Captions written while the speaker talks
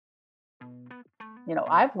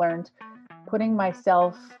I've learned putting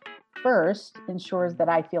myself first ensures that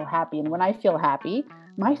I feel happy. And when I feel happy,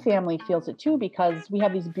 my family feels it too, because we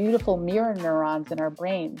have these beautiful mirror neurons in our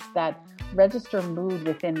brains that register mood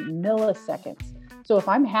within milliseconds. So if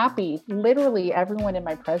I'm happy, literally everyone in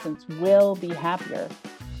my presence will be happier.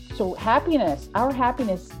 So our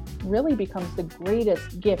happiness really becomes the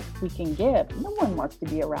greatest gift we can give. No one wants to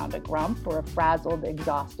be around a grump or a frazzled,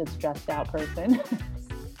 exhausted, stressed out person.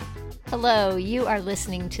 Hello, you are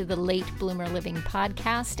listening to the Late Bloomer Living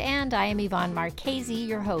podcast, and I am Yvonne Marchese,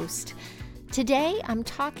 your host. Today, I'm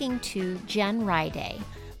talking to Jen Riday,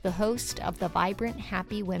 the host of the Vibrant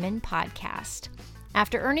Happy Women podcast.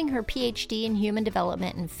 After earning her PhD in Human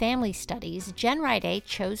Development and Family Studies, Jen Riday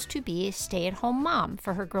chose to be a stay-at-home mom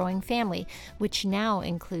for her growing family, which now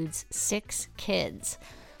includes 6 kids.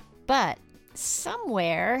 But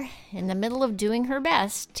somewhere in the middle of doing her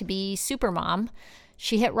best to be supermom,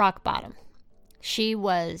 she hit rock bottom. She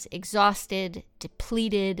was exhausted,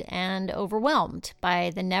 depleted, and overwhelmed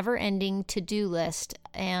by the never-ending to-do list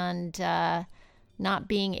and not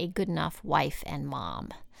being a good enough wife and mom.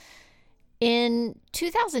 In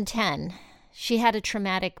 2010, she had a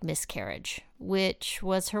traumatic miscarriage, which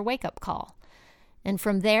was her wake-up call. And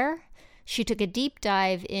from there, she took a deep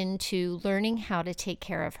dive into learning how to take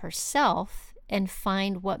care of herself and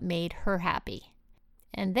find what made her happy.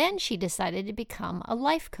 And then she decided to become a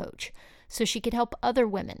life coach so she could help other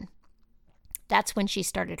women. That's when she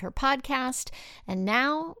started her podcast, and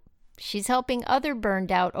now she's helping other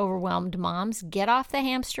burned out, overwhelmed moms get off the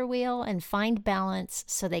hamster wheel and find balance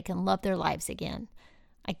so they can love their lives again.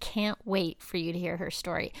 I can't wait for you to hear her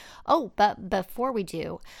story. Oh, but before we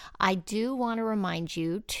do, I do want to remind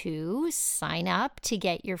you to sign up to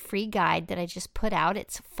get your free guide that I just put out.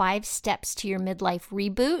 It's 5 steps to your midlife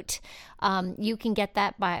reboot. You can get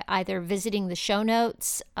that by either visiting the show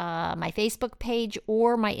notes, my Facebook page,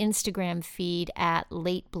 or my Instagram feed at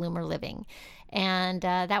Late Bloomer Living. And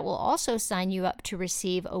that will also sign you up to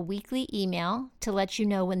receive a weekly email to let you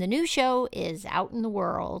know when the new show is out in the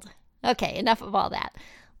world. Okay, enough of all that.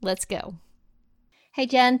 Let's go. Hey,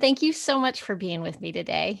 Jen, thank you so much for being with me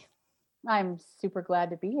today. I'm super glad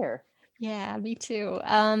to be here. Yeah, me too.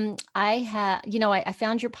 I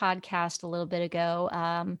found your podcast a little bit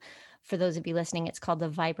ago. For those of you listening, it's called the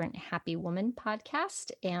Vibrant Happy Woman podcast.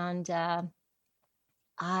 And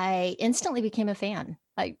I instantly became a fan.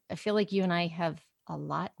 I feel like you and I have a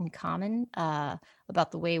lot in common about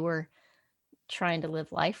the way we're trying to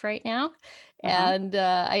live life right now. And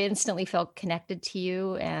I instantly felt connected to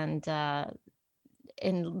you. And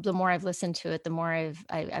the more I've listened to it, the more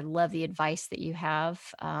I love the advice that you have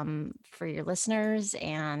for your listeners.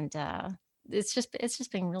 And it's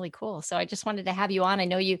just been really cool. So I just wanted to have you on. I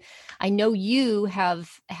know you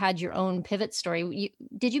have had your own pivot story.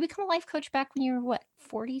 Did you become a life coach back when you were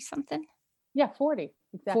 40 something? Yeah, 40.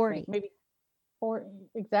 Exactly. 40. Maybe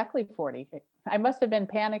exactly 40. I must have been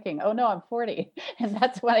panicking. Oh no, I'm 40. And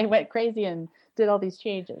that's when I went crazy and did all these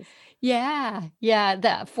changes. Yeah.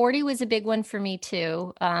 The 40 was a big one for me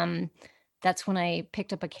too. That's when I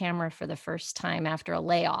picked up a camera for the first time after a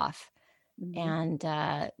layoff. Mm-hmm. And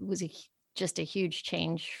it was just a huge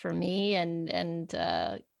change for me and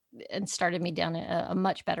started me down a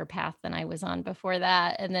much better path than I was on before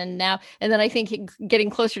that. And then I think getting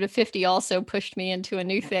closer to 50 also pushed me into a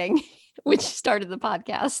new thing, which started the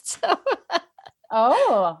podcast. So.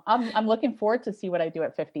 Oh, I'm looking forward to see what I do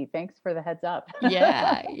at 50. Thanks for the heads up.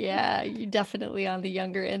 Yeah, you're definitely on the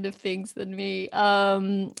younger end of things than me.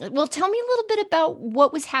 Well, tell me a little bit about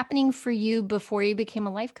what was happening for you before you became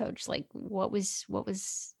a life coach. Like, what was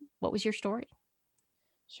your story?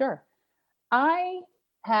 Sure. I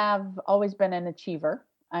have always been an achiever.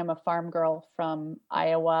 I'm a farm girl from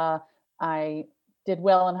Iowa. I did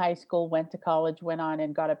well in high school, went to college, went on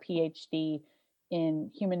and got a PhD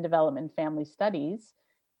in Human Development and Family Studies.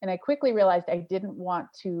 And I quickly realized I didn't want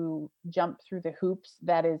to jump through the hoops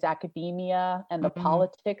that is academia and the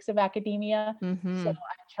politics of academia. So I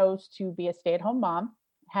chose to be a stay-at-home mom,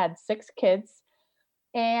 had 6 kids,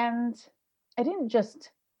 and I didn't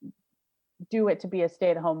just do it to be a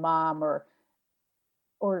stay-at-home mom or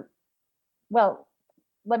well,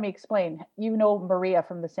 let me explain. You know Maria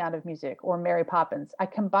from The Sound of Music or Mary Poppins. I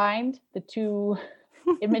combined the 2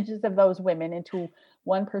 images of those women into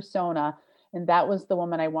one persona, and that was the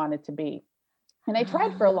woman I wanted to be. And I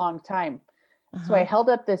tried for a long time. So I held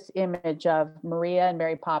up this image of Maria and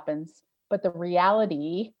Mary Poppins, but the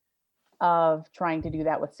reality of trying to do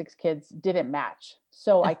that with 6 kids didn't match.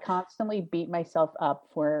 So I constantly beat myself up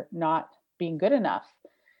for not being good enough.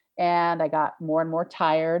 And I got more and more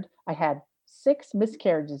tired. I had 6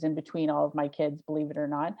 miscarriages in between all of my kids, believe it or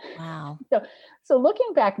not. Wow. So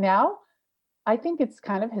looking back now, I think it's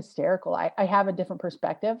kind of hysterical. I have a different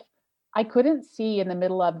perspective. I couldn't see in the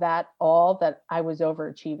middle of that all that I was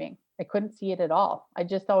overachieving. I couldn't see it at all. I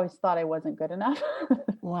just always thought I wasn't good enough.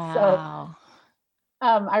 So Wow.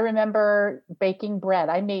 I remember baking bread.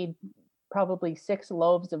 I made probably 6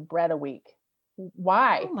 loaves of bread a week.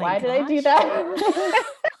 Why? Oh my Why did I do gosh. that?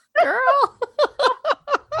 Girl.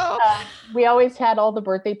 We always had all the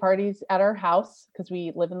birthday parties at our house because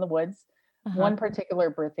we live in the woods. Uh-huh. One particular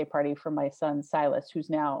birthday party for my son Silas, who's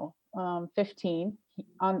now 15,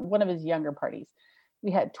 on one of his younger parties.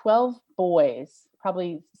 We had 12 boys,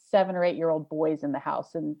 probably 7 or 8-year-old boys in the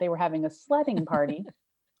house, and they were having a sledding party.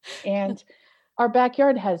 And our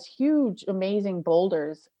backyard has huge, amazing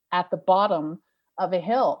boulders at the bottom of a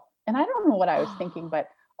hill. And I don't know what I was thinking, but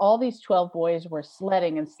all these 12 boys were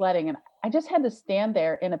sledding and sledding. And I just had to stand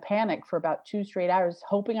there in a panic for about 2 straight hours,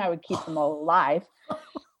 hoping I would keep them all alive.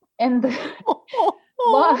 And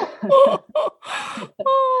long, Oh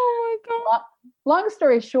my God. long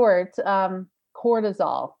story short,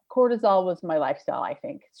 cortisol. Cortisol was my lifestyle, I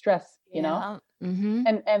think. Stress, you know, Mm-hmm.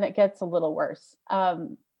 and it gets a little worse.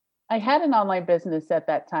 I had an online business at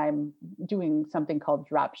that time doing something called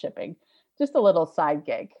drop shipping, just a little side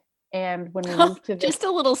gig. And when we moved to Just a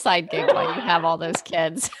little side gig while you have all those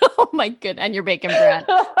kids. Oh my goodness. And you're baking bread.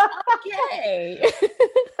 Yay.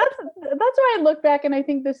 That's why I look back and I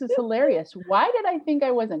think this is hilarious. Why did I think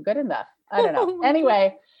I wasn't good enough? I don't know. Oh my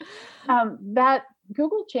Anyway, that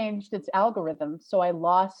Google changed its algorithm. So I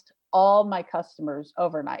lost all my customers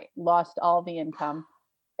overnight, lost all the income.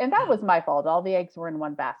 And that was my fault. All the eggs were in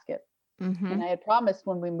one basket. Mm-hmm. And I had promised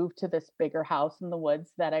when we moved to this bigger house in the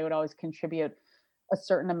woods that I would always contribute a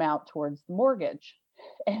certain amount towards the mortgage.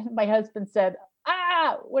 And my husband said,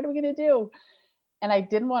 what are we going to do? And I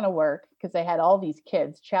didn't want to work because I had all these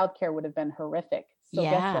kids. Childcare would have been horrific. So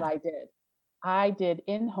guess what I did? I did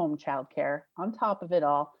in-home childcare on top of it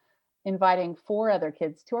all, inviting 4 other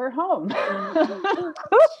kids to our home.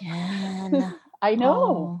 Jen. I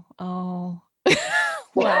know. Oh.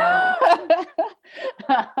 Wow.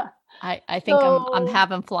 I think I'm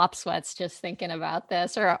having flop sweats just thinking about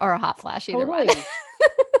this, or a hot flash, either Totally.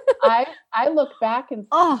 one. I look back and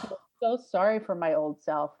Oh. so sorry for my old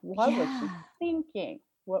self. What was she Yeah. thinking?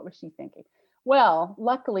 What was she thinking? Well,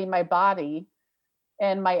 luckily my body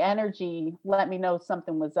and my energy let me know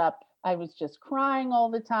something was up. I was just crying all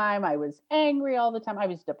the time. I was angry all the time. I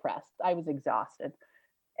was depressed. I was exhausted.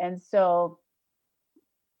 And so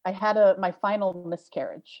I had my final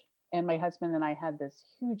miscarriage, and my husband and I had this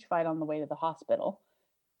huge fight on the way to the hospital.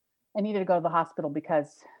 I needed to go to the hospital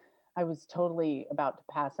because I was totally about to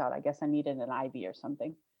pass out. I guess I needed an IV or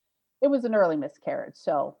something. It was an early miscarriage,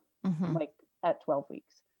 so Mhm. like at 12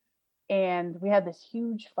 weeks. And we had this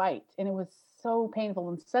huge fight, and it was so painful.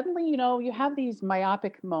 And suddenly, you have these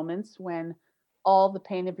myopic moments when all the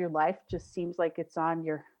pain of your life just seems like it's on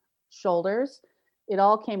your shoulders. It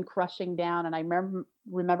all came crushing down, and I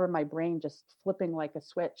remember my brain just flipping like a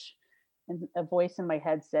switch, and a voice in my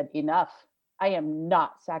head said, "Enough. I am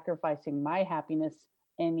not sacrificing my happiness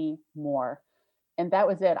anymore." And that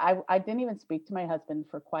was it. I didn't even speak to my husband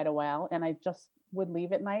for quite a while, and I just would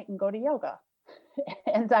leave at night and go to yoga.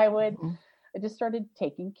 And I just started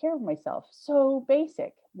taking care of myself. So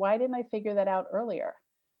basic. Why didn't I figure that out earlier?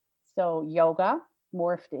 So yoga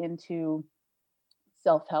morphed into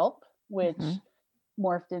self-help, which Mhm.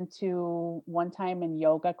 morphed into one time in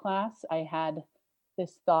yoga class, I had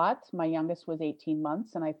this thought. My youngest was 18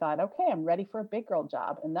 months, and I thought, okay, I'm ready for a big girl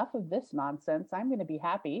job. Enough of this nonsense. I'm going to be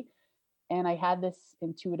happy. And I had this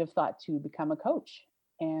intuitive thought to become a coach.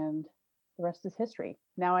 And the rest is history.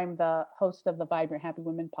 Now I'm the host of the Vibrant Happy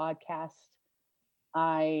Women podcast.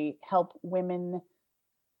 I help women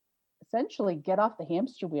essentially get off the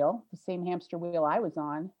hamster wheel, the same hamster wheel I was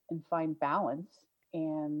on, and find balance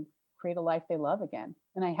and create a life they love again.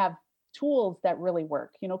 And I have tools that really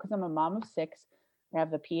work, because I'm a mom of 6. I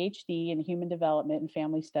have the PhD in human development and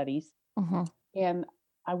family studies, Mhm. and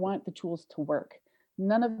I want the tools to work.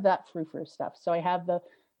 None of that frou-frou stuff. So I have the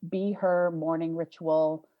Be Her morning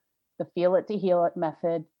ritual, the Feel It to Heal It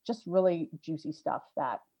method, just really juicy stuff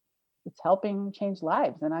that it's helping change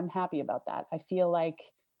lives. And I'm happy about that. I feel like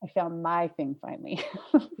I found my thing finally.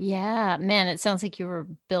 Yeah, man, it sounds like you were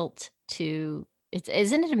built to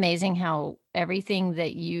isn't it amazing how everything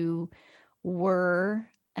that you were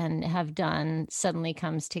and have done suddenly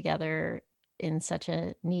comes together in such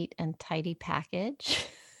a neat and tidy package?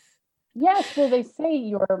 Yes, well, they say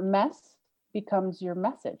your mess becomes your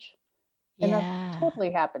message. And that Yeah.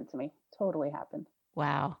 totally happened to me. Totally happened.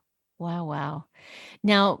 Wow. Wow, wow.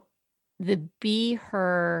 Now, the Be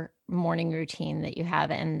Her morning routine that you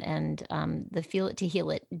have and the Feel It to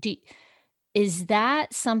Heal It, is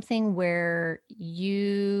that something where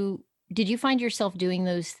did you find yourself doing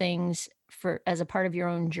those things as a part of your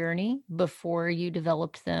own journey before you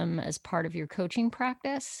developed them as part of your coaching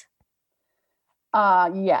practice?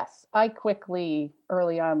 Yes, I quickly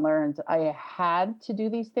early on learned I had to do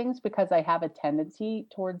these things because I have a tendency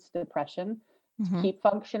towards depression to Mhm. keep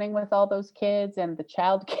functioning with all those kids and the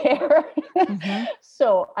childcare. Mhm.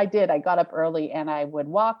 So I did. I got up early and I would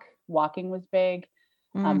walk. Walking was big.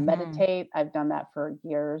 Mhm. Meditate. I've done that for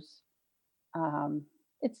years. Um,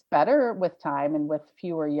 it's better with time and with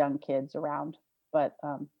fewer young kids around, but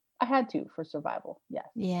I had to for survival. Yes.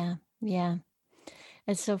 Yeah. Yeah.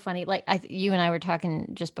 It's so funny. Like you and I were talking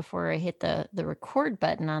just before I hit the record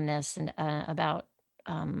button on this, and about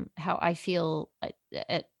how I feel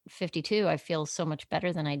at 52. I feel so much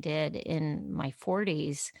better than I did in my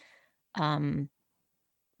 40s, um,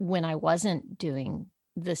 when I wasn't doing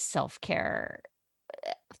the self care.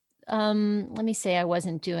 Let me say I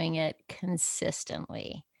wasn't doing it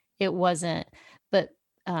consistently. It wasn't, but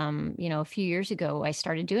a few years ago I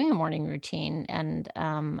started doing a morning routine, and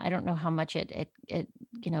I don't know how much it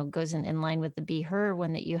goes in line with the Be Her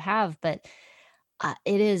one that you have, but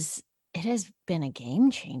it has been a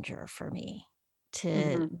game changer for me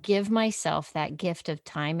to Hmm. give myself that gift of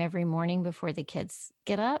time every morning before the kids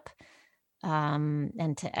get up,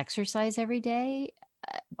 and to exercise every day.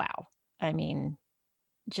 Wow. I mean,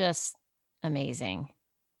 just amazing.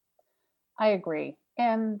 I agree.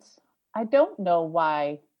 And I don't know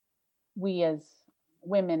why we as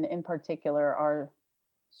women in particular are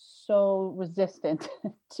so resistant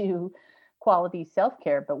to quality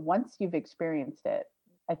self-care, but once you've experienced it,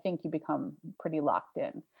 I think you become pretty locked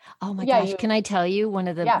in. Oh my Yeah, gosh, you can I tell you yeah. one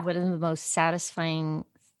of the most satisfying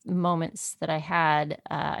moments that I had,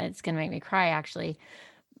 it's gonna make me cry actually.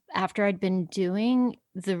 After I'd been doing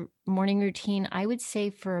the morning routine, I would say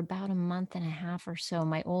for about a month and a half or so,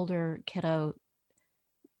 my older kiddo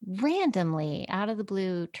randomly, out of the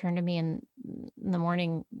blue, turned to me in the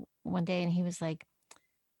morning one day, and he was like,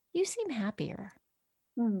 "You seem happier."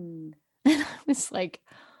 Hmm. And I was like,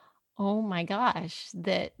 "Oh my gosh,"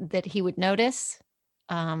 that he would notice,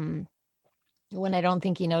 um, when I don't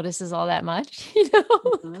think he notices all that much,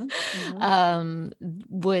 Mhm. Mhm.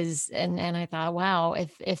 was and I thought, "Wow,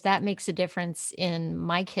 if that makes a difference in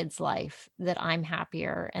my kid's life, that I'm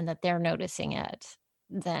happier and that they're noticing it,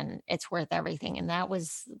 then it's worth everything." And that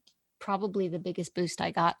was probably the biggest boost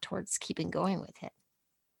I got towards keeping going with it.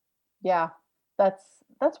 Yeah. That's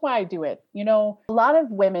why I do it. A lot of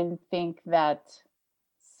women think that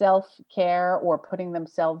self-care or putting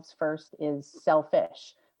themselves first is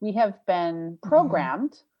selfish. We have been Mhm.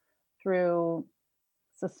 programmed through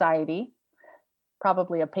society,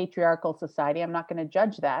 probably a patriarchal society. I'm not going to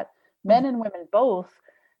judge that. Mhm. Men and women both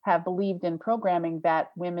have believed in programming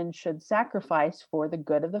that women should sacrifice for the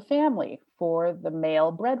good of the family, for the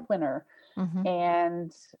male breadwinner. Mhm.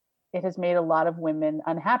 And it has made a lot of women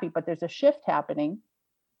unhappy. But there's a shift happening.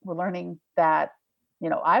 We're learning that,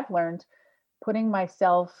 I've learned putting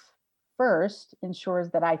myself first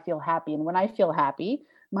ensures that I feel happy. And when I feel happy,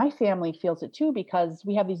 my family feels it too, because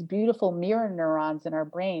we have these beautiful mirror neurons in our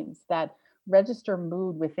brains that register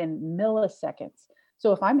mood within milliseconds.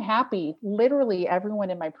 So if I'm happy, literally everyone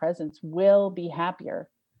in my presence will be happier.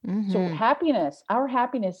 So Mhm. our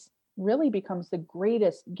happiness really becomes the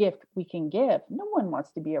greatest gift we can give. No one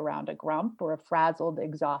wants to be around a grump or a frazzled,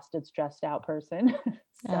 exhausted, stressed out person.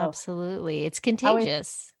 So Absolutely. It's I always,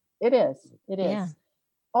 contagious. it is, it Yeah. is.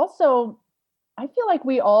 Also, I feel like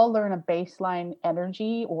we all learn a baseline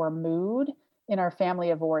energy or mood in our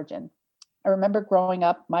family of origin. I remember growing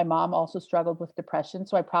up, my mom also struggled with depression.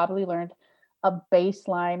 So I probably learned a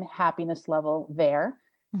baseline happiness level there.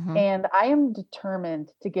 Mhm. And I am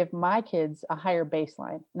determined to give my kids a higher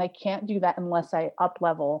baseline. And I can't do that unless I up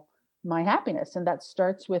level my happiness. And that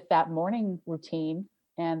starts with that morning routine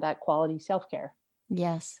and that quality self care.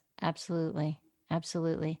 Yes, absolutely.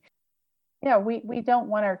 Absolutely. Yeah, we don't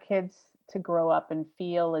want our kids to grow up and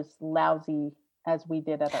feel as lousy as we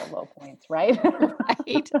did at our low points, right?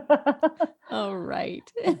 Right. Oh,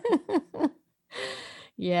 right.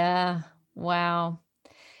 Yeah. Wow.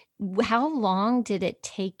 How long did it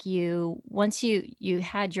take you once you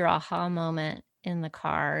had your aha moment in the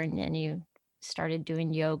car and you started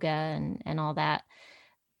doing yoga and all that?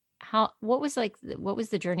 How what was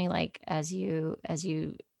the journey like as you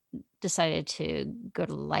decided to go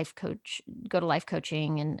to life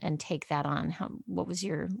coaching and take that on? What was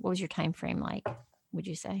your time frame like, would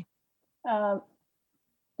you say? Um,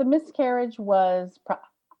 the miscarriage was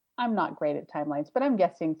I'm not great at timelines, but I'm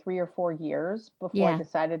guessing 3 or 4 years before I Yeah.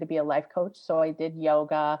 decided to be a life coach. So I did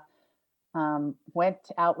yoga, went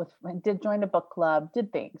out with, did join a book club,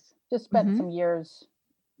 did things, just spent Mm-hmm. some years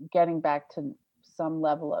getting back to some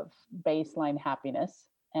level of baseline happiness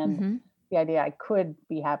and Mm-hmm. the idea I could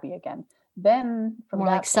be happy again. Then from More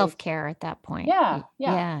like that place, self-care at that point. yeah,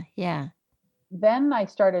 yeah. Yeah. Yeah. Then I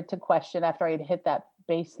started to question after I had hit that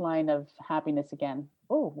baseline of happiness again.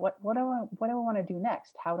 Oh, what do I want to do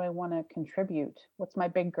next? How do I want to contribute? What's my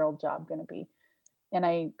big girl job going to be? And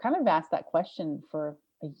I kind of asked that question for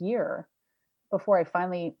a year before I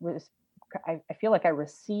finally I feel like I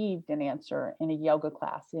received an answer in a yoga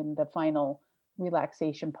class in the final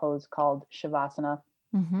relaxation pose called Shavasana.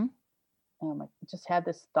 Mm-hmm. I just had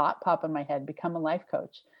this thought pop in my head, become a life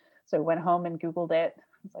coach. So I went home and Googled it. I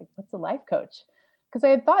was like, what's a life coach? Because I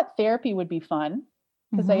had thought therapy would be fun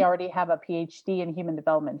because Mm-hmm. I already have a PhD in human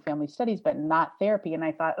development and family studies, but not therapy. And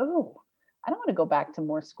I thought, oh, I don't want to go back to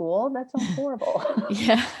more school. That sounds horrible.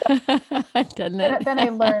 Yeah. Doesn't it? Then I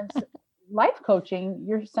learned life coaching,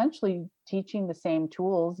 you're essentially teaching the same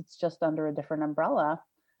tools, it's just under a different umbrella.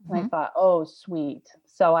 And I Mm-hmm. thought, oh, sweet.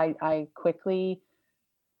 So I quickly,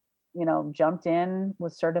 jumped in,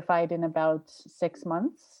 was certified in about 6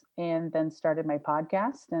 months, and then started my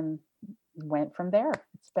podcast and went from there.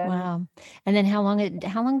 It's been, Wow. And then how long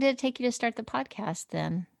did it take you to start the podcast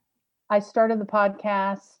then? I started the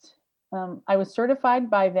podcast. I was certified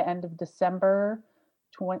by the end of December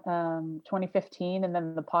 2015, and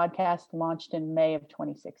then the podcast launched in May of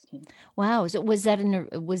 2016. Wow. So was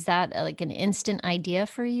that like an instant idea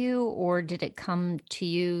for you, or did it come to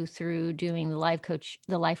you through doing the life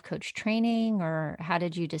coach training, or how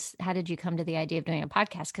did you come to the idea of doing a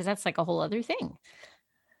podcast? Because that's like a whole other thing.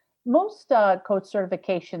 Most coach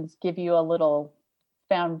certifications give you a little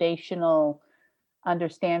foundational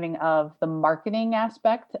understanding of the marketing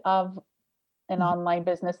aspect of an online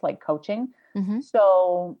business like coaching. Mm-hmm.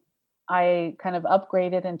 So I kind of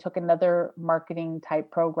upgraded and took another marketing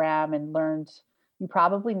type program and learned you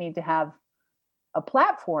probably need to have a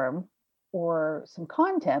platform or some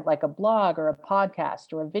content like a blog or a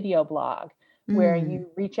podcast or a video blog where Mm. you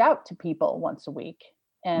reach out to people once a week.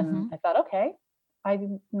 And Mm-hmm. I thought, okay,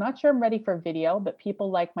 I'm not sure I'm ready for video, but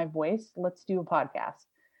people like my voice. Let's do a podcast.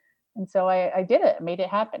 And so I did it, made it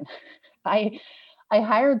happen. I I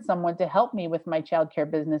hired someone to help me with my childcare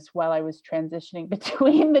business while I was transitioning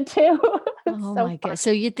between the two. It's Oh so my fun. God.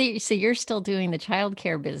 So you're still doing the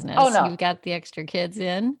childcare Oh business. no, You've got the extra kids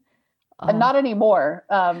in. Oh. not anymore.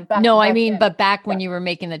 No, I Back mean, then, but back when yes, you were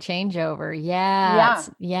making the changeover. Yeah. yeah,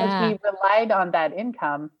 because Yeah. we relied on that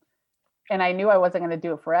income, and I knew I wasn't going to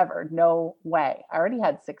do it forever. No way. I already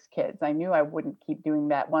had 6 kids. I knew I wouldn't keep doing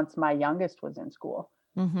that once my youngest was in school.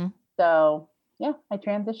 Mm-hmm. So yeah, I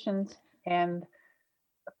transitioned, and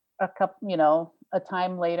a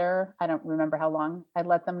time later, I don't remember how long, I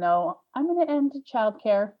let them know I'm going to end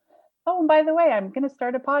childcare. Oh, and by the way, I'm going to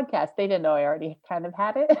start a podcast. They didn't know I already kind of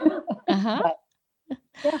had it, Uh-huh. but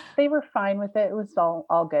yeah, they were fine with it. It was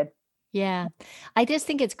all good. Yeah. I just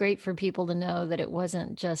think it's great for people to know that it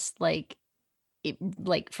wasn't just like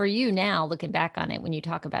for you now, looking back on it, when you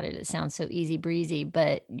talk about it, it sounds so easy breezy,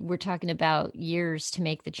 but we're talking about years to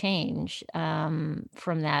make the change, from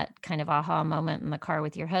that kind of aha moment in the car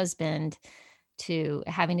with your husband to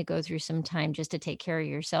having to go through some time just to take care of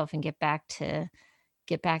yourself and get back to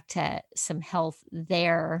some health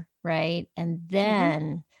there, right? And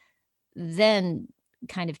Hmm. then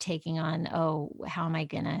kind of taking on, oh,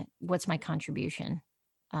 what's my contribution?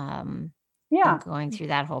 Um, and Yeah. going through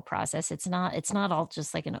that whole process. It's not all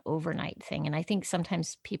just like an overnight thing. And I think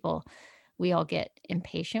sometimes we all get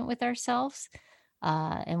impatient with ourselves,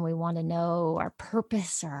 and we want to know our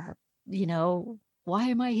purpose, or why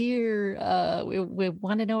am I here? We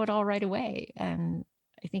want to know it all right away. And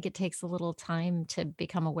I think it takes a little time to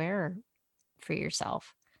become aware for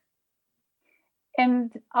yourself.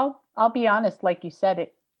 And I'll be honest, like you said,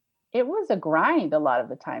 it was a grind a lot of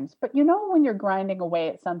the times. But when you're grinding away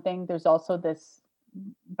at something, there's also this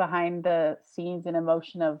behind the scenes and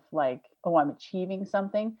emotion of like, oh, I'm achieving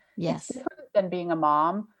something. It's Yes. different than being a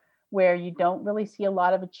mom where you don't really see a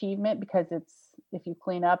lot of achievement because if you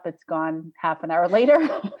clean up, it's gone half an hour later.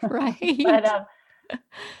 But Right.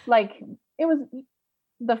 like it was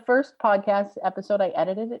the first podcast episode I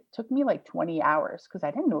edited, it took me like 20 hours because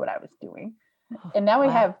I didn't know what I was doing. Oh, And now I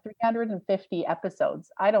wow. have 350 episodes.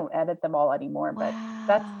 I don't edit them all anymore, but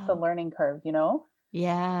that's the Wow. learning curve.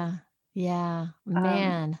 Yeah. Yeah. Um,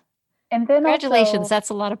 Man. and then Congratulations. also, That's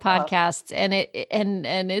a lot of oh, podcasts, and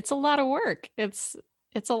it's a lot of work. It's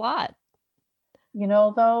a lot.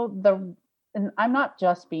 though, and I'm not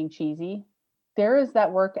just being cheesy. there is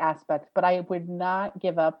that work aspect, but I would not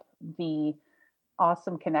give up the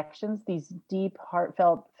awesome connections, these deep,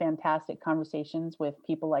 heartfelt, fantastic conversations with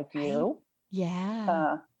people like Right. you. Yeah.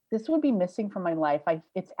 Uh, this would be missing from my life.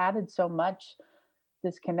 It's added so much,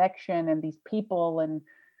 this connection and these people and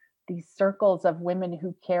these circles of women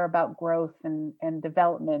who care about growth and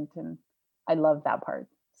development. And I love that part.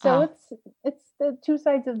 So Oh, it's the two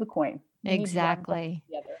sides of the coin. You need one, but exactly.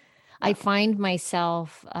 the other. I Yeah. find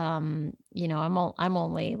myself, I'm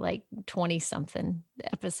only like 20 something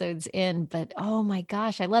episodes in, but oh my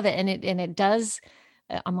gosh, I love it. And it does,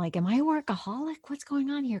 I'm like, am I a workaholic? What's going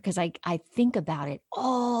on here? Because I think about it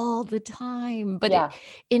all the time, but Yeah.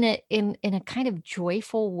 in a kind of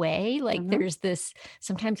joyful way. Like Hmm. there's this,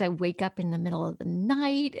 sometimes I wake up in the middle of the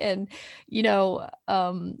night and,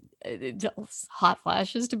 it's hot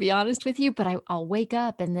flashes, to be honest with you, but I'll wake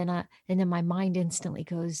up and then my mind instantly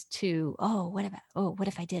goes to, what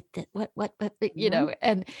if I did that? Hmm.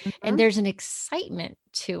 And Hmm. there's an excitement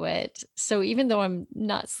to it. So even though I'm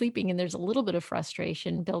not sleeping and there's a little bit of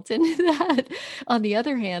frustration built into that, on the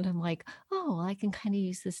other hand, I'm like, oh, well, I can kind of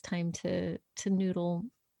use this time to noodle,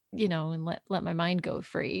 and let my mind go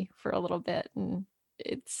free for a little bit. And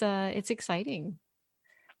it's exciting.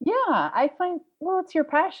 Yeah, I find, well, it's your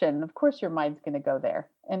passion. Of course, your mind's going to go there,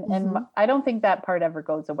 and Hmm. I don't think that part ever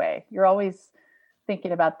goes away. You're always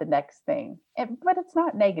thinking about the next thing, but it's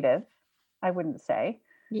not negative. I wouldn't say.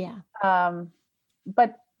 Yeah. Um,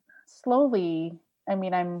 but slowly, I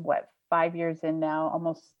mean, I'm what, 5 years in now,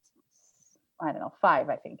 almost. I don't know, five,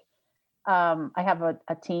 I think. I have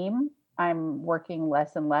a team. I'm working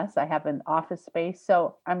less and less. I have an office space,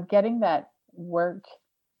 so I'm getting that work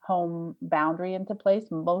home boundary into place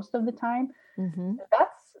most of the time. Hmm.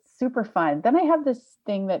 That's super fun. Then I have this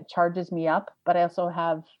thing that charges me up, but I also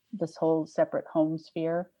have this whole separate home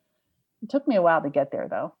sphere. It took me a while to get there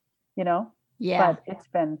though, you know, Yeah. but it's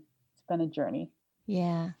been a journey.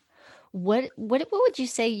 Yeah. What would you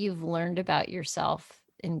say you've learned about yourself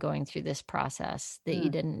in going through this process that you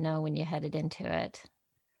Mm. didn't know when you headed into it?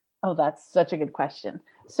 Oh, that's such a good question.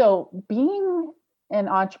 So, being an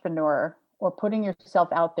entrepreneur or putting yourself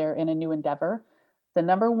out there in a new endeavor, the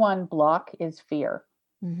number one block is fear.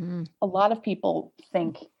 Hmm. A lot of people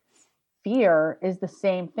think fear is the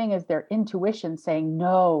same thing as their intuition saying,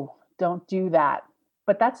 no, don't do that.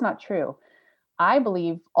 But that's not true. I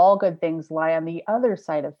believe all good things lie on the other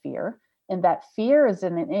side of fear, and that fear is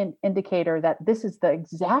an indicator that this is the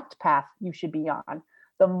exact path you should be on.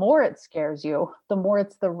 The more it scares you, the more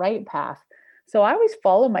it's the right path. So I always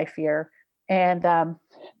follow my fear. And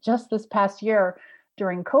just this past year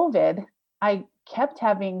during COVID, I kept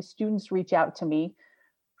having students reach out to me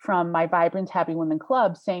from my Vibrant Happy Women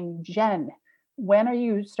Club saying, Jen, when are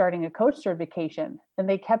you starting a coach certification? And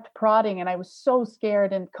they kept prodding, and I was so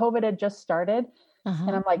scared. And COVID had just started. And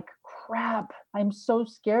Uh-huh. I'm like, crap, I'm so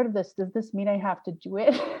scared of this. Does this mean I have to do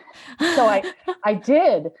it? So I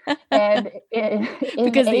did. And in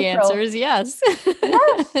Because the answer April, is yes.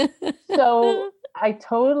 yes. So I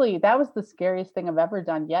totally, that was the scariest thing I've ever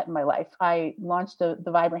done yet in my life. I launched the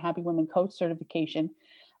Vibrant Happy Women Coach certification.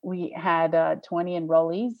 We had 20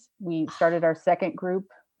 enrollees. We started our second group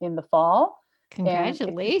in the fall, and it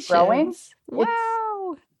keeps growing. Congratulations. It's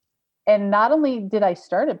Wow. And not only did I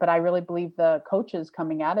start it, but I really believe the coaches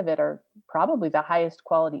coming out of it are probably the highest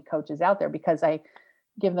quality coaches out there because I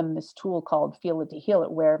give them this tool called Feel It to Heal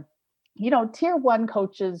It, where, tier one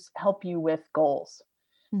coaches help you with goals.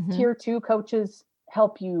 Hmm. Tier two coaches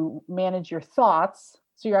help you manage your thoughts.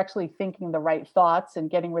 So you're actually thinking the right thoughts and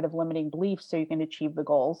getting rid of limiting beliefs so you can achieve the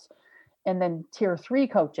goals. And then tier three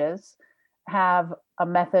coaches have a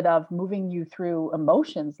method of moving you through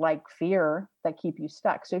emotions like fear that keep you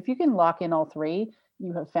stuck. So if you can lock in all three,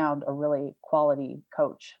 you have found a really quality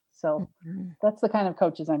coach. So Hmm. that's the kind of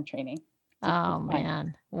coaches I'm training. Oh It's fun.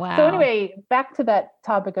 man. So Wow. anyway, back to that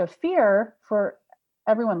topic of fear for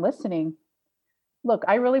everyone listening. Look,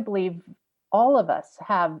 I really believe all of us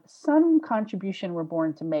have some contribution we're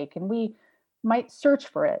born to make, and we might search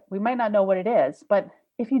for it. We might not know what it is, but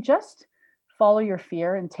if you just follow your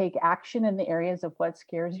fear and take action in the areas of what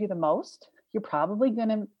scares you the most, you're probably going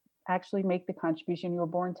to actually make the contribution you were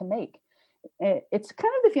born to make. It's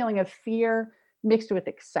kind of the feeling of fear mixed with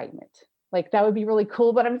excitement. Like that would be really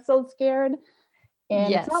cool, but I'm so scared.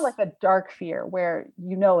 And it's not like Yes. a dark fear where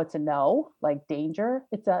it's a no, like danger.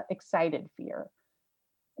 It's a excited fear.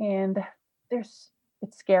 And there's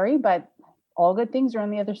it's scary, but all good things are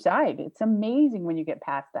on the other side. It's amazing when you get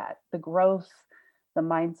past that. The growth, the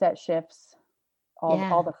mindset shifts, all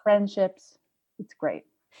Yeah. the friendships. It's great.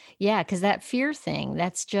 Yeah, because that fear thing,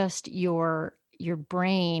 that's just your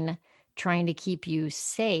brain trying to keep you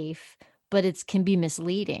safe. but it can be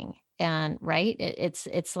misleading. And right,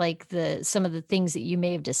 it's like some of the things that you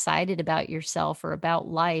may have decided about yourself or about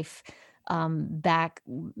life back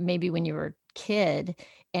maybe when you were a kid,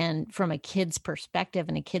 and from a kid's perspective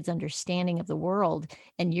and a kid's understanding of the world,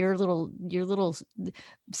 and your little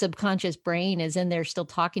subconscious brain is in there still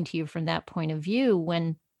talking to you from that point of view,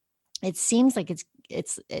 when it seems like it's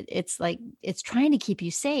like it's trying to keep you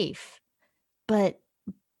safe, but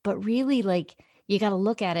really, like, you got to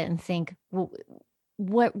look at it and think, well,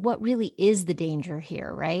 what really is the danger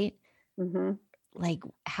here, right? Hmm. Like,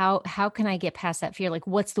 how can I get past that fear? Like,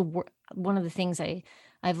 what's one of the things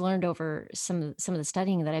I've learned over some of the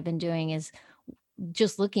studying that I've been doing is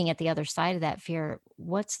just looking at the other side of that fear.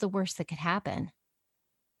 What's the worst that could happen?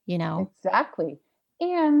 You know? Exactly.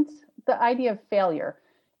 And the idea of failure.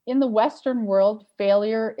 In the Western world,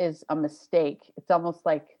 failure is a mistake. It's almost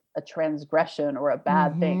like a transgression or a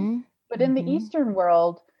bad thing. Mm-hmm. But in the Mm-hmm. Eastern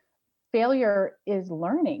world, failure is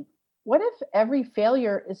learning. What if every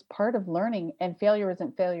failure is part of learning and failure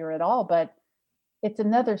isn't failure at all, but it's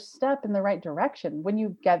another step in the right direction? When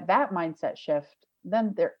you get that mindset shift,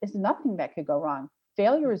 then there is nothing that could go wrong.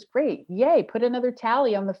 Failure is great. Yay, put another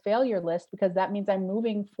tally on the failure list because that means I'm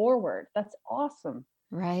moving forward. That's awesome.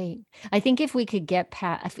 Right. I think if we could get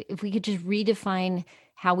past, if we could just redefine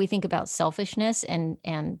how we think about selfishness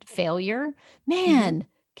and failure, Hmm. man,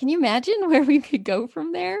 can you imagine where we could go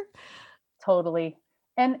from there? Totally.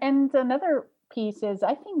 And another piece is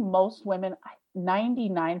I think most women,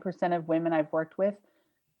 99% of women I've worked with,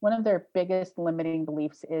 one of their biggest limiting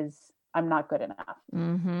beliefs is I'm not good enough.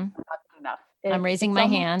 Mm-hmm. I'm not good enough. I'm It raising it's my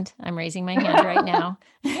almost hand. I'm raising my hand right now.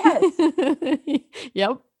 yes.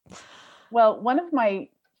 Yep. Well, one of my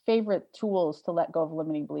favorite tools to let go of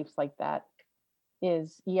limiting beliefs like that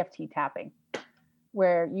is EFT tapping,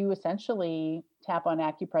 where you essentially tap on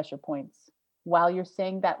acupressure points while you're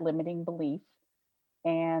saying that limiting belief,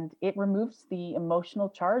 and it removes the emotional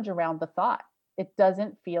charge around the thought. It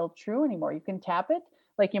doesn't feel true anymore. You can tap it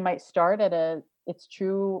like you might start at it's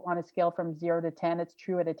true on a scale from 0 to 10, it's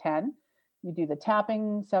true at a 10. You do the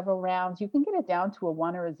tapping several rounds, you can get it down to a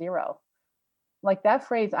 1 or a 0. Like that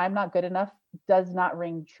phrase, I'm not good enough, does not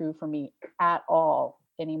ring true for me at all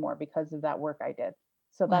anymore because of that work I did.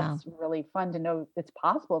 So Wow. that's really fun to know it's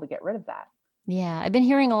possible to get rid of that. Yeah, I've been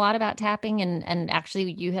hearing a lot about tapping, and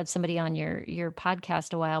actually you had somebody on your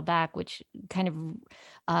podcast a while back, which kind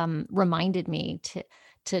of reminded me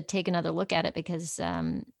to take another look at it because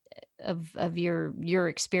of your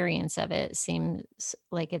experience of it seems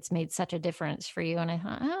like it's made such a difference for you. And I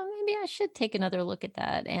thought, oh, maybe I should take another look at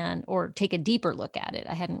that, and or take a deeper look at it.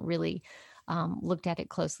 I hadn't really looked at it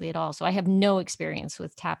closely at all, so I have no experience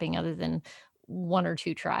with tapping other than one or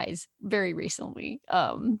two tries very recently.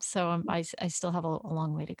 So I still have a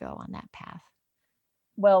long way to go on that path.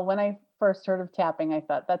 Well, when I first heard of tapping, I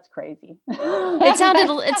thought that's crazy. It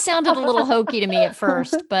sounded a little hokey to me at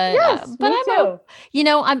first, Yes, but me too.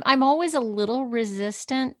 I'm always a little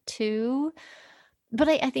resistant to, but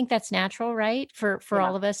I think that's natural, right? For Yeah.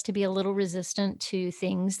 all of us to be a little resistant to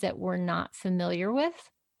things that we're not familiar with.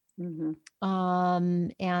 Hmm.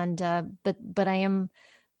 And but I am,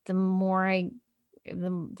 the more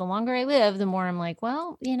the longer I live, the more I'm like,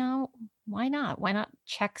 well, why not? Why not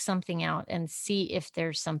check something out and see if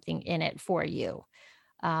there's something in it for you,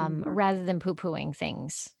 Hmm. rather than poo-pooing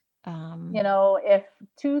things. Um, If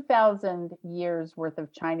 2,000 years worth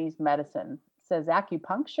of Chinese medicine says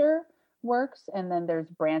acupuncture works, and then there's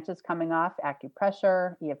branches coming off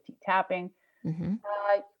acupressure, EFT tapping, mhm.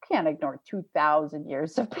 you can't ignore 2,000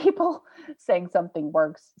 years of people saying something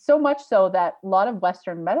works. So much so that a lot of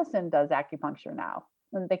Western medicine does acupuncture now.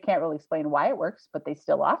 And they can't really explain why it works, but they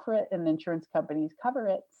still offer it, and insurance companies cover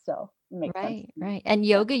it. So it makes sense Right, to me. right. And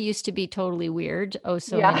Yeah. yoga used to be totally weird, oh,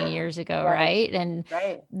 so Yeah. many years ago, Right. right? And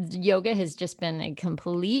Right. yoga has just been a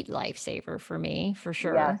complete lifesaver for me, for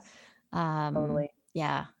sure. Yes. Totally.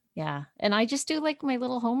 Yeah, yeah. And I just do like my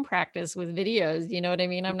little home practice with videos, you know what I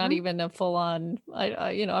mean? I'm not Hmm. even a full on,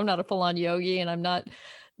 I'm not a full on yogi, and I'm not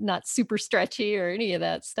super stretchy or any of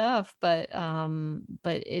that stuff, but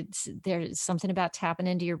there's something about tapping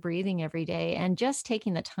into your breathing every day and just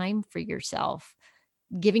taking the time for yourself,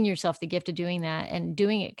 giving yourself the gift of doing that and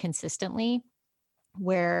doing it consistently,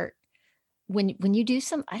 where when you do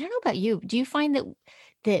some, I don't know about you, do you find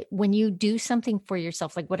that when you do something for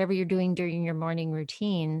yourself, like whatever you're doing during your morning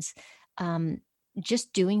routines, um,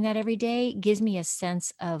 just doing that every day gives me a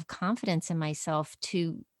sense of confidence in myself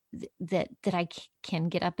to that can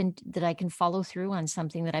get up and that I can follow through on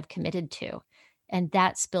something that I've committed to, and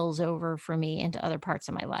that spills over for me into other parts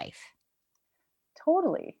of my life.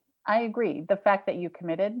 Totally. I agree. The fact that you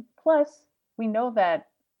committed, plus we know that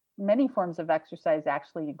many forms of exercise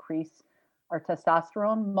actually increase our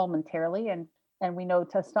testosterone momentarily. And we know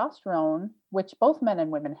testosterone, which both men and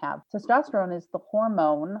women have, testosterone is the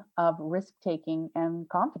hormone of risk taking and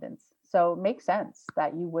confidence. So it makes sense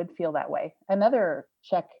that you would feel that way. Another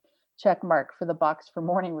check mark for the box for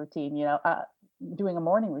morning routine, doing a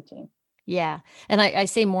morning routine. Yeah. And I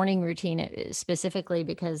say morning routine specifically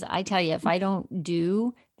because I tell you, if I don't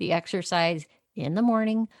do the exercise in the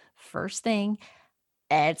morning, first thing,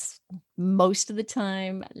 it's most of the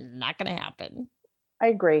time not going to happen. I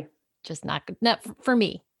agree. Just not for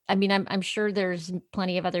me. I mean, I'm sure there's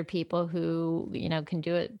plenty of other people who, can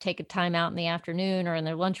do it, take a time out in the afternoon or in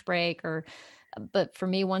their lunch break but for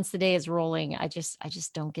me, once the day is rolling, I just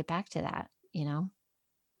don't get back to that.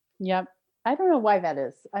 Yep. I don't know why that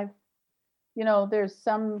is. There's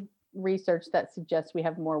some research that suggests we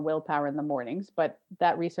have more willpower in the mornings, but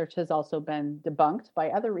that research has also been debunked by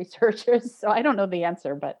other researchers. So I don't know the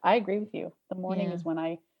answer, but I agree with you. The morning Yeah. is when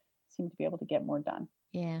I seem to be able to get more done.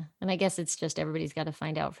 Yeah. And I guess it's just everybody's got to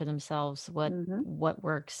find out for themselves Mhm. what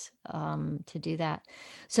works to do that.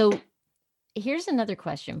 So here's another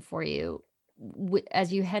question for you.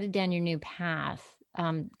 As you headed down your new path,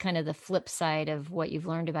 kind of the flip side of what you've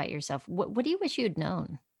learned about yourself, what do you wish you'd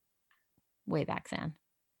known way back then?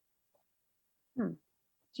 Hmm.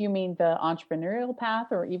 Do you mean the entrepreneurial path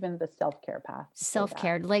or even the self-care path before that?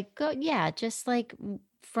 Self-care, like yeah, just like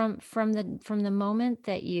from the moment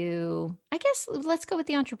that I guess let's go with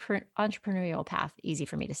the entrepreneurial path, easy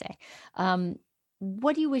for me to say.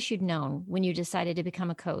 What do you wish you'd known when you decided to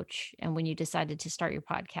become a coach and when you decided to start your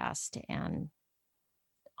podcast and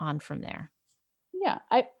on from there? Yeah,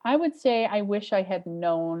 I would say I wish I had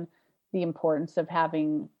known the importance of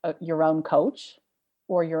having your own coach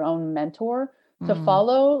or your own mentor to Mm,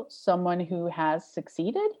 follow someone who has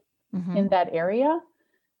succeeded mhm. in that area.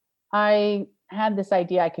 I had this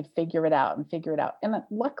idea I could figure it out and figure it out. And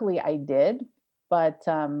luckily I did, but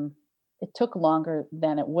it took longer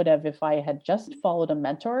than it would have if I had just followed a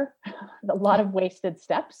mentor, a lot of wasted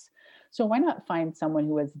steps. So why not find someone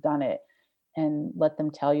who has done it and let them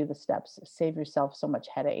tell you the steps? Save yourself so much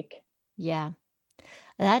headache. Yeah.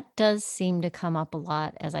 That does seem to come up a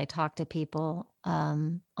lot as I talk to people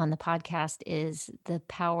on the podcast is the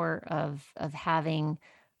power of having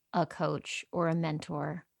a coach or a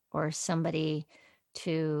mentor or somebody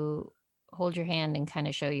to hold your hand and kind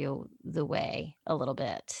of show you the way a little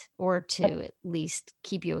bit or But to at least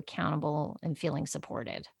keep you accountable and feeling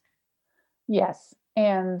supported. yes.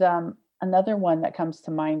 And another one that comes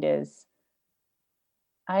to mind is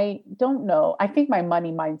I don't know. I think my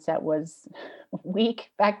money mindset was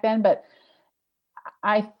weak back then, but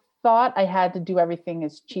I thought I had to do everything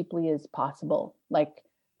as cheaply as possible. Like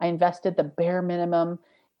I invested the bare minimum.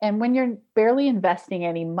 And when you're barely investing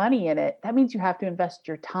any money in it, that means you have to invest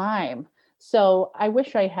your time. So I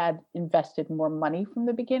wish I had invested more money from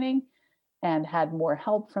the beginning and had more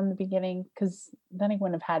help from the beginning, because then I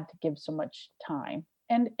wouldn't have had to give so much time.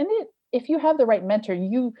 If you have the right mentor,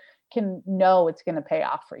 you can know it's going to pay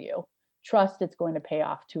off for you. Trust it's going to pay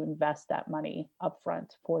off to invest that money upfront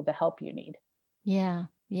for the help you need. Yeah.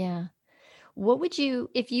 Yeah. What would you,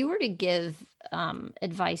 if you were to give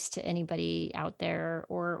advice to anybody out there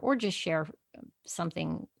or just share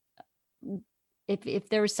something, if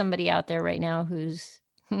there was somebody out there right now who's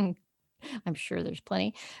I'm sure there's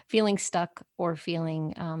plenty feeling stuck or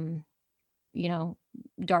feeling you know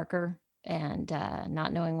darker and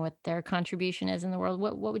not knowing what their contribution is in the world,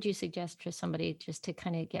 what would you suggest to somebody just to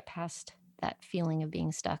kind of get past that feeling of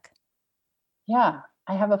being stuck? Yeah,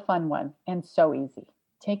 I have a fun one and so easy.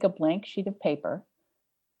 Take a blank sheet of paper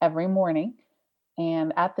every morning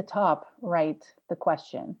and at the top, write the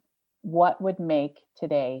question, what would make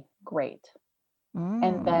today great? And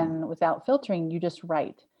Mm, then without filtering, you just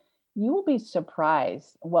write. You will be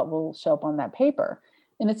surprised what will show up on that paper.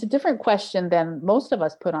 And it's a different question than most of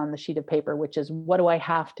us put on the sheet of paper, which is, what do I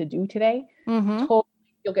have to do today? mm-hmm. Totally,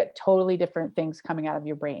 you'll get totally different things coming out of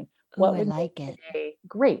your brain. Oh, What I would make like it. today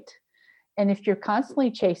great? And if you're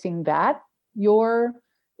constantly chasing that, your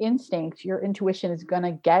instinct, your intuition is going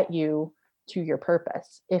to get you to your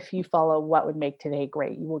purpose. If you follow what would make today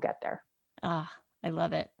great, you will get there. Ah, I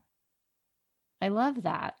love it. I love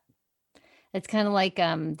that. It's kind of like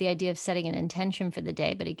the idea of setting an intention for the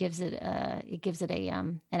day, but it gives it a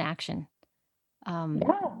an action. Um,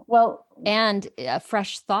 Yeah. Well, and a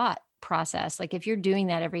fresh thought process. Like if you're doing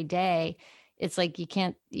that every day, it's like you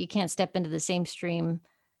can't step into the same stream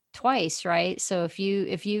twice, right? So if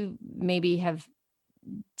you maybe have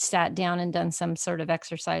sat down and done some sort of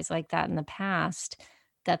exercise like that in the past,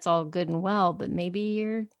 that's all good and well, but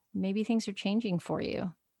maybe things are changing for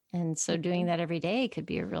you. And so doing that every day could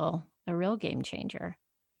be a real game changer.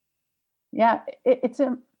 Yeah, it's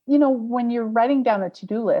a, when you're writing down a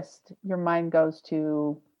to-do list, your mind goes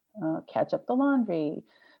to catch up the laundry,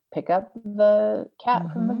 pick up the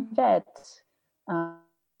cat from the Mm-hmm. vet,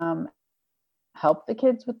 um, help the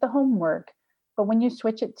kids with the homework. But when you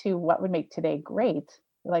switch it to what would make today great,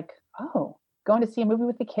 you're like, oh, going to see a movie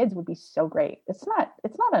with the kids would be so great. It's not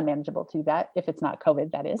unmanageable to do that if it's not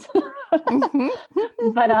COVID, that is.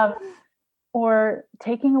 But or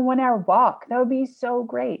taking a 1 hour walk, that would be so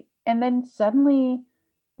great. And then suddenly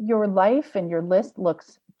your life and your list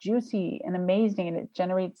looks juicy and amazing, and it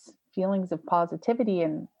generates feelings of positivity,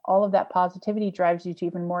 and all of that positivity drives you to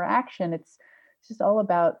even more action. It's just all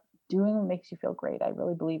about doing what makes you feel great. I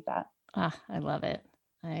really believe that. I love it.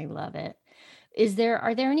 I love it.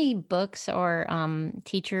 Are there any books or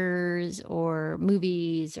teachers or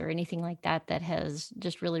movies or anything like that that has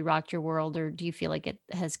just really rocked your world, or do you feel like it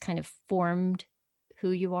has kind of formed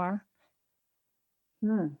who you are?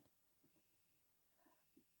 Hmm.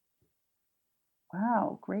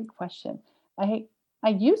 Wow, great question. I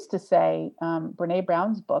used to say Brene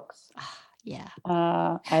Brown's books. Yeah,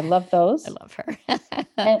 I love I those. love her.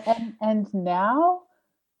 And now,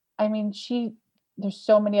 I mean, there's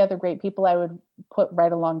so many other great people I would put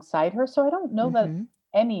right alongside her. So I don't know that Hmm.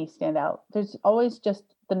 any stand out. There's always just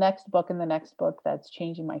the next book and the next book that's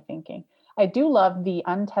changing my thinking. I do love The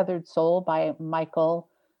Untethered Soul by Michael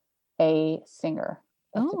A. Singer.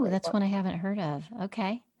 That's a Oh, great that's book. one I haven't heard of.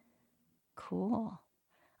 Okay, cool.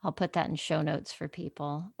 I'll put that in show notes for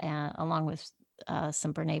people, along with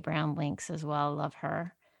some Brene Brown links as well. Love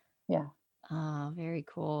her. Yeah. Very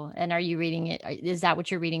cool. And are you reading it? Is that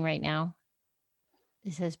what you're reading right now?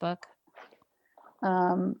 Is his book?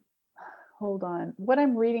 Um, Hold on. What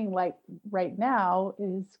I'm reading like right now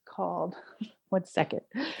is called 1 second.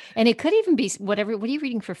 And it could even be whatever. What are you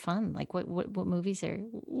reading for fun? Like what movies are?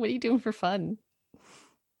 What are you doing for fun?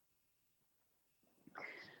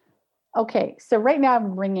 Okay, so right now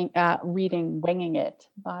I'm reading Winging It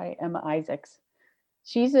by Emma Isaacs.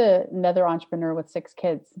 She's another entrepreneur with 6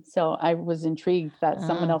 kids. So I was intrigued that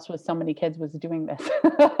someone Uh. else with so many kids was doing this.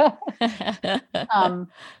 um,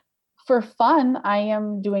 for fun, I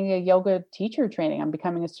am doing a yoga teacher training. I'm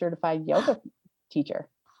becoming a certified yoga teacher.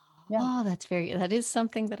 Yeah. Oh, that is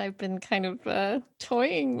something that I've been kind of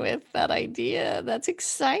toying with, that idea. That's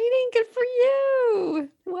exciting. Good for you.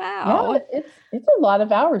 Yeah, Wow. it's a lot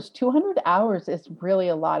of hours. 200 hours is really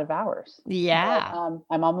a lot of hours. But Yeah.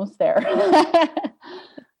 I'm almost there.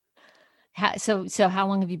 So how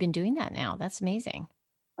long have you been doing that now? That's amazing.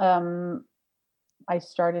 um, I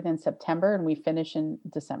started in September and we finish in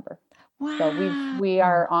December. So Wow. we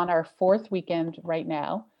are on our 4th weekend right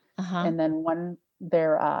now, Uh-huh. and then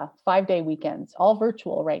they're 5-day weekends, all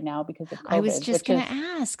virtual right now because of I was COVID, just which gonna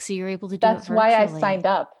is ask, so you're able to do it that's why I virtually. signed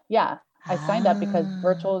up. Yeah, I signed up because Ah.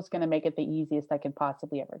 virtual is going to make it the easiest I can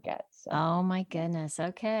possibly ever get. So Oh my goodness.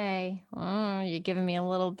 Okay. Oh, you're giving me a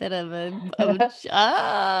little bit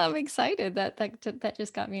yeah. I'm excited. That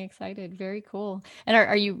just got me excited. Very cool. And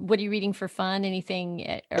what are you reading for fun?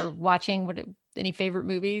 Anything or watching? Any favorite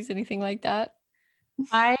movies? Anything like that?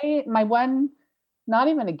 My one, not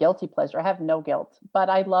even a guilty pleasure. I have no guilt, but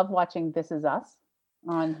I love watching This Is Us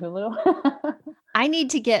on Hulu. I need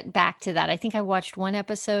to get back to that. I think I watched one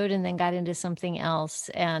episode and then got into something else,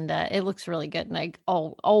 and it looks really good. And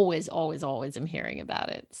always, always, always am hearing about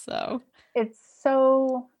it. So, It's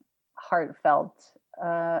so heartfelt.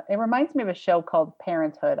 It reminds me of a show called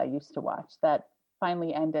Parenthood I used to watch that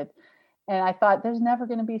finally ended. And I thought there's never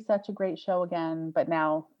going to be such a great show again, but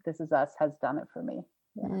now This Is Us has done it for me.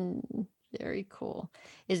 Yeah. mm, very cool.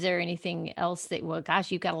 Is there anything else well,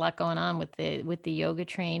 gosh, you've got a lot going on with the yoga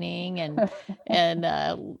training and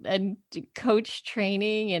coach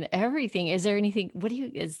training and everything. Is there anything?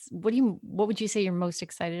 What would you say you're most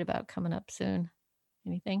excited about coming up soon?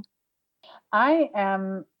 Anything? I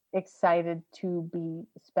am excited to be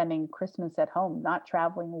spending Christmas at home, not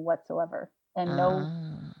traveling whatsoever, and Ah.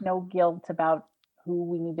 no guilt about who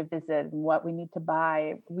we need to visit and what we need to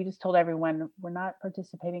buy. We just told everyone we're not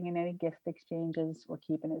participating in any gift exchanges. We're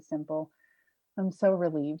keeping it simple. I'm so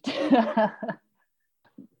relieved.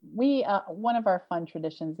 We one of our fun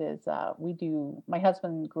traditions is we do. My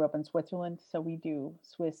husband grew up in Switzerland, so we do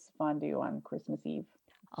Swiss fondue on Christmas Eve.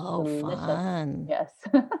 Oh, Delicious. fun. Yes.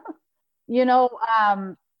 you know,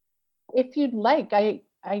 um, if you'd like, I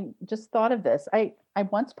just thought of this. I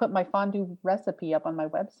once put my fondue recipe up on my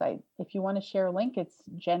website. If you want to share a link, it's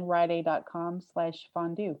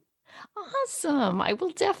jenriday.com/fondue. Awesome. I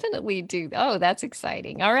will definitely do. Oh, that's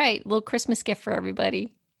exciting. All right, little Christmas gift for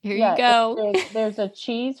everybody. Here you go. There's a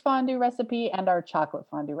cheese fondue recipe and our chocolate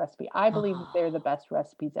fondue recipe. I believe they're the best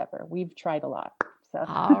recipes ever. We've tried a lot. So.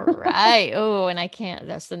 All right. Oh, and I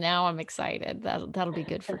can't. So now I'm excited. That'll be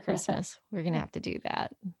good for Christmas. We're gonna have to do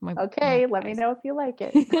that. Okay, let me know if you like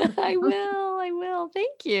it. I will.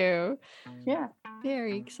 Thank you. Yeah.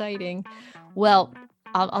 Very exciting. Well,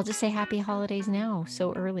 I'll just say happy holidays now.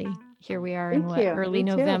 So early. Here we are in early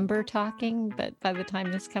November talking, but by the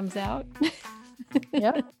time this comes out.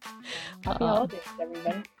 Yep. Happy holidays,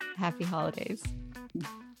 everybody. Happy holidays.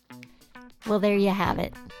 Well, there you have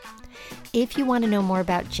it. If you want to know more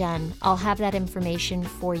about Jen, I'll have that information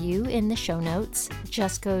for you in the show notes.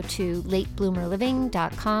 Just go to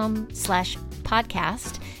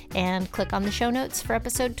latebloomerliving.com/podcast and click on the show notes for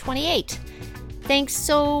episode 28. Thanks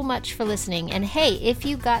so much for listening. And hey, if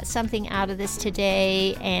you got something out of this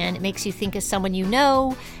today and it makes you think of someone you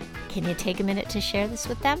know, can you take a minute to share this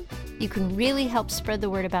with them? You can really help spread the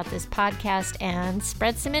word about this podcast and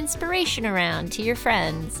spread some inspiration around to your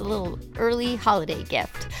friends. A little early holiday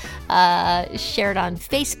gift. Share it on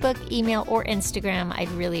Facebook, email, or Instagram. I'd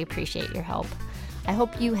really appreciate your help. I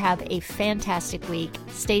hope you have a fantastic week.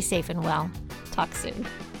 Stay safe and well. Talk soon.